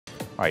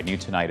All right, new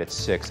tonight at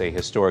 6, a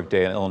historic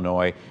day in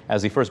Illinois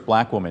as the first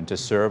black woman to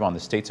serve on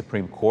the state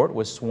Supreme Court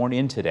was sworn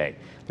in today.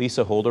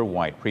 Lisa Holder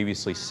White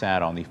previously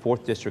sat on the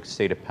 4th District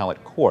State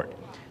Appellate Court.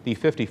 The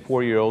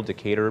 54-year-old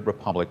Decatur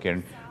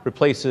Republican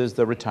replaces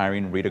the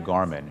retiring Rita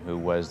Garman, who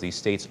was the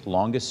state's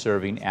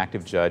longest-serving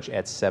active judge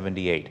at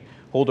 78.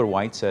 Holder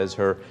White says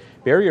her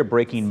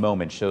barrier-breaking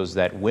moment shows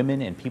that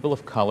women and people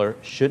of color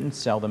shouldn't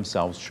sell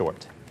themselves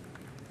short.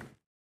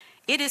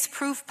 It is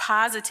proof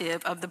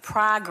positive of the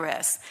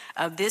progress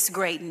of this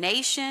great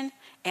nation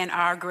and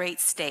our great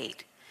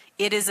state.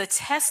 It is a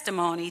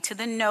testimony to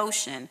the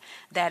notion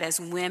that as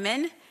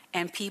women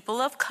and people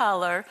of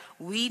color,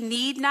 we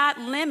need not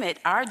limit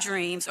our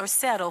dreams or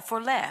settle for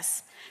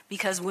less,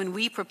 because when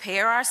we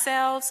prepare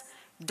ourselves,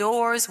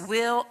 doors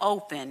will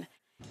open.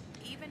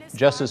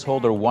 Justice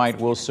Holder White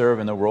will serve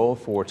in the role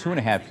for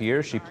 2.5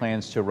 years. She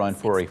plans to run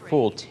for a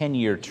full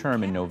 10-year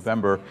term in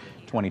November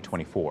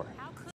 2024.